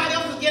when everybody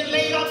else was getting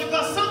laid off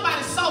because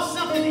somebody saw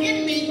something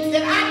in me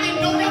that I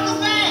didn't know that was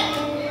there.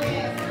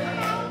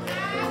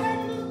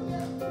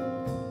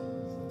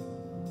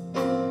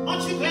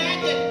 Aren't you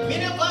glad that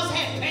many of us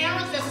had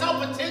parents that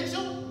saw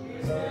potential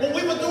when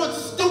we were doing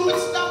stupid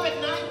stuff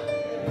at night?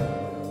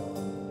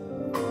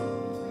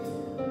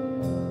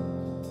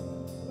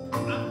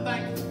 I'm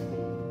thankful.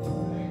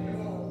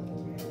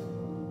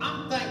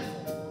 I'm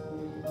thankful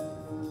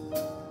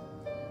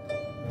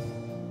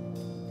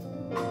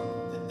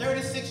that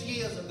 36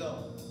 years ago,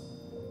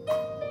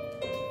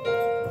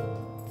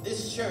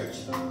 this church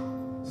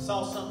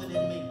saw something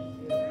in me.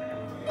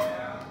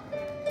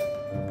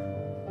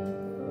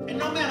 And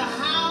no matter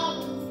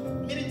how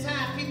many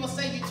times people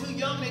say you're too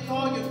young, they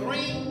call you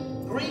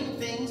green, green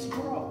things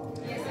grow.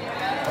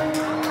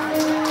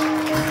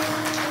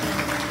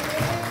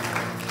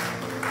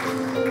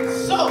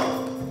 So,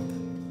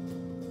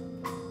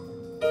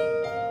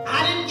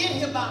 I didn't get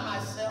here by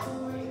myself.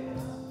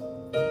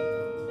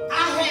 I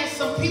had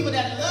some people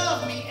that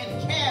loved me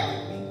and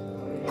carried me.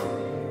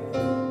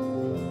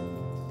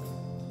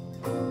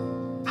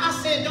 I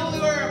said, don't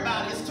worry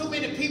about it. It's too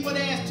many people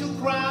there. It's too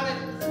crowded.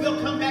 We'll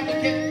come back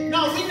and get.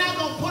 No, we're not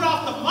going to put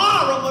off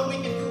tomorrow what we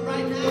can do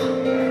right now.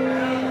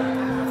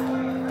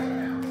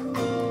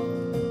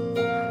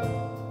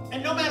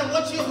 And no matter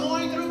what you're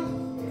going through,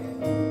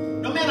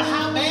 no matter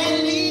how bad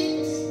it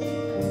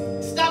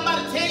is, stop by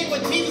to tell you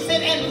what Jesus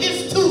said, and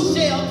this too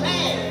shall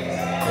pass.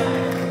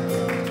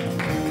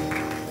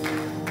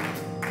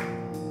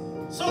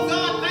 So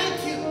God,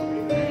 thank you.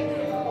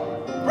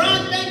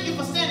 Brian, thank you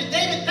for standing.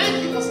 David,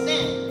 thank you for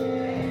standing.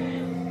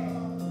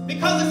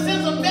 Because it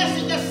sends a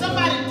message that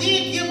somebody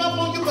did give up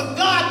on you, but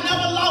God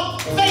never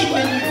lost faith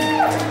in you.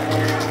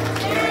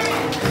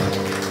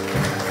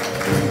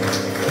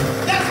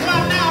 That's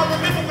why now I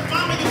remember when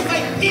Mama used to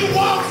say, he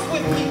walks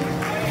with me.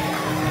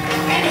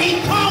 And he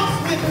talks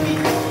with me.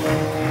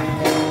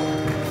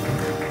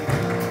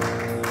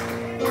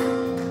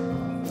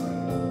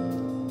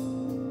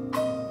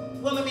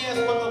 Well, let me ask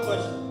one more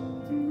question.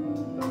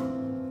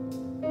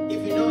 If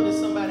you know that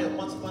somebody at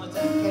once upon a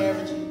time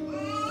carried you,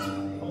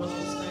 I want you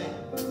to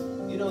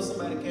stand. You know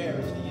somebody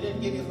carried you. You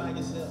didn't give it by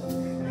yourself.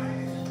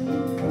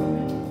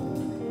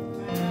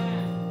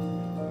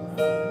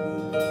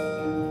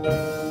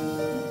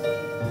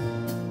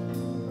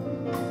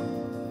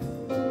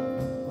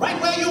 Right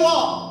where you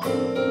are,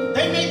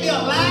 they may be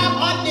alive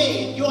or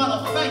dead. You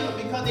ought to thank them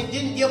because they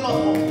didn't give up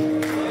on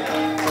you.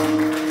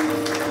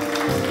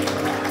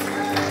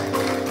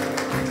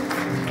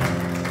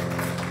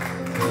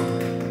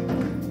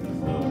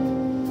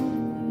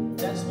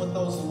 That's what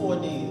those four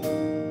did.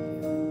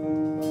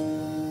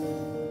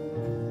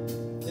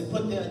 They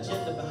put their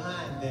agenda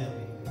behind them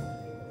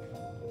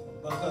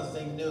because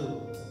they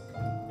knew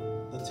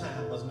the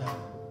time was now.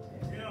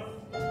 Yeah.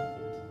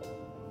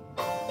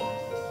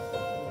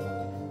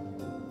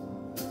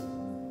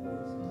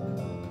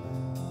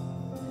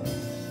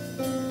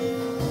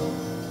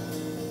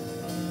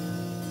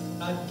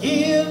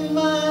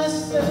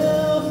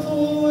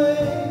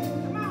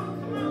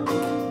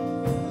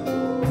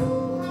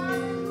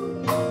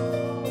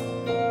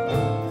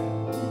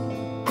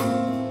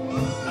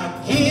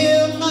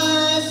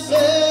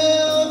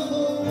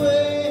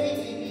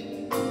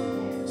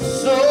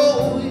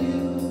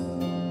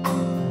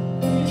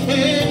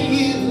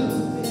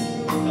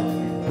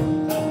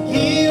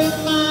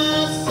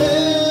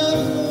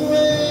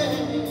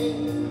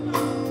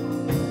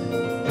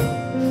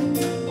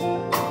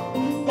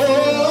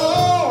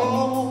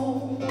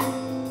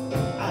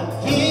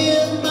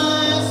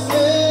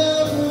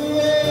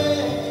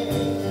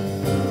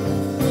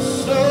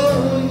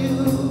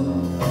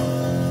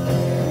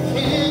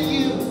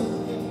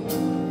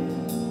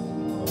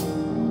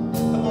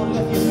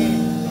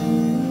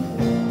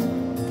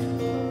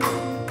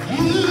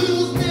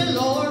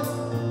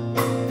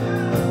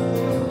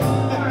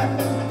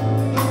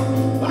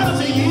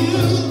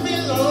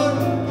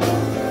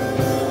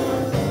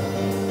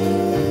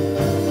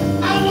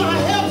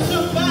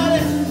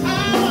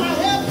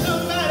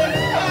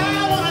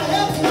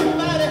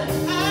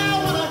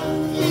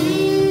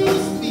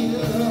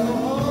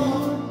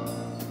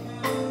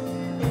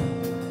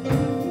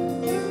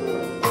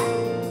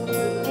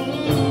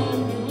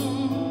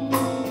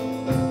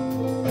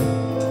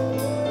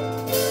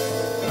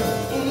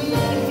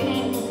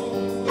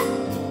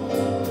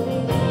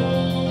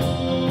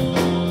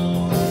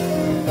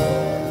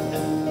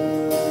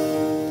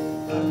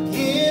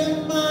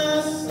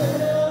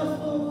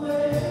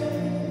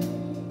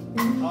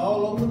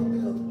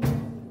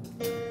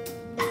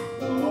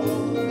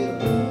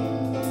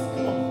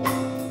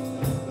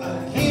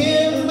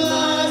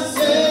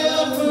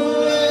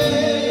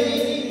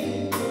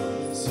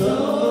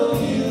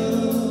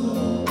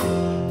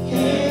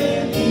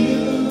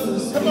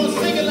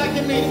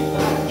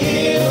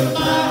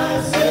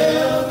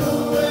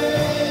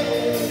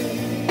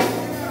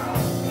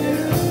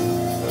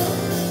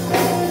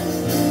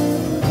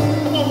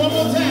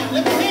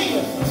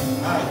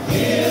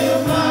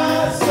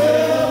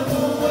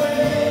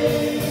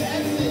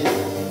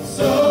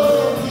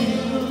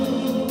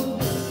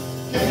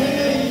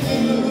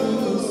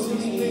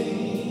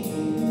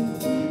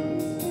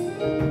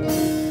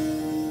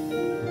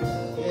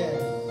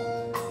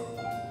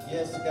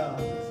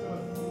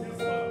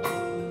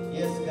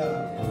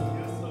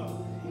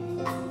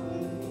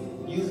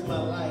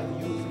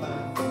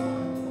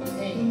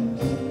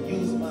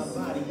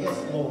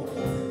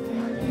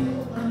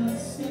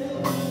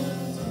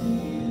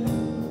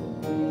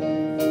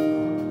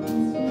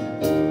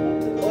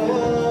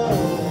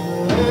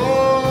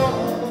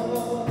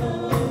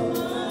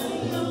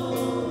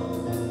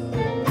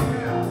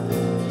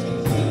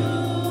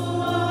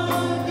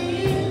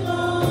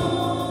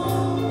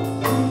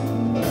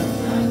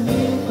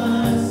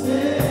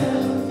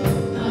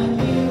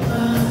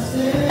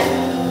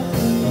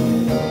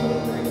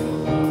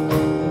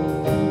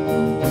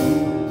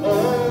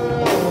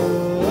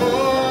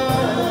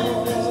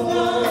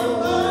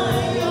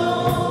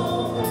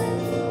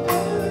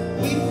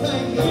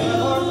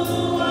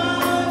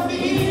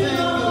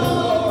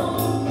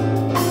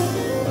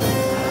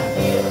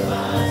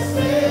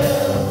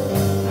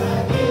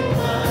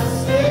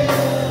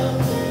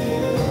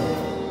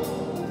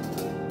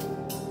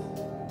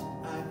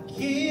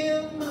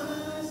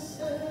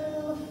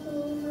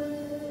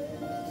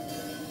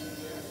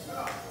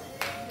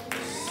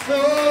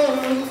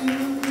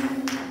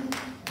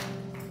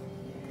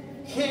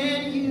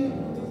 can you?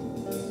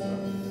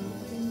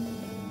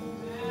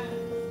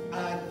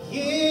 I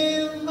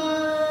give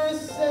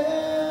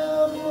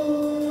myself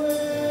away.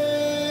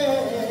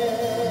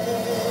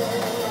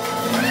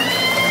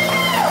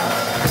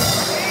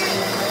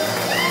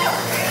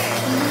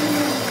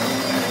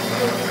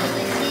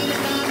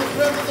 Leaning down the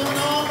presence of an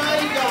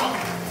Almighty God.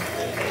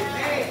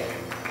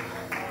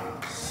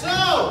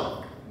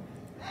 So,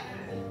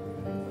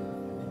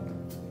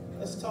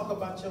 let's talk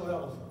about your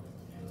elephant.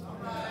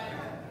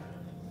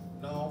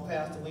 No,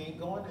 Pastor, we ain't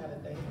going there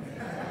today.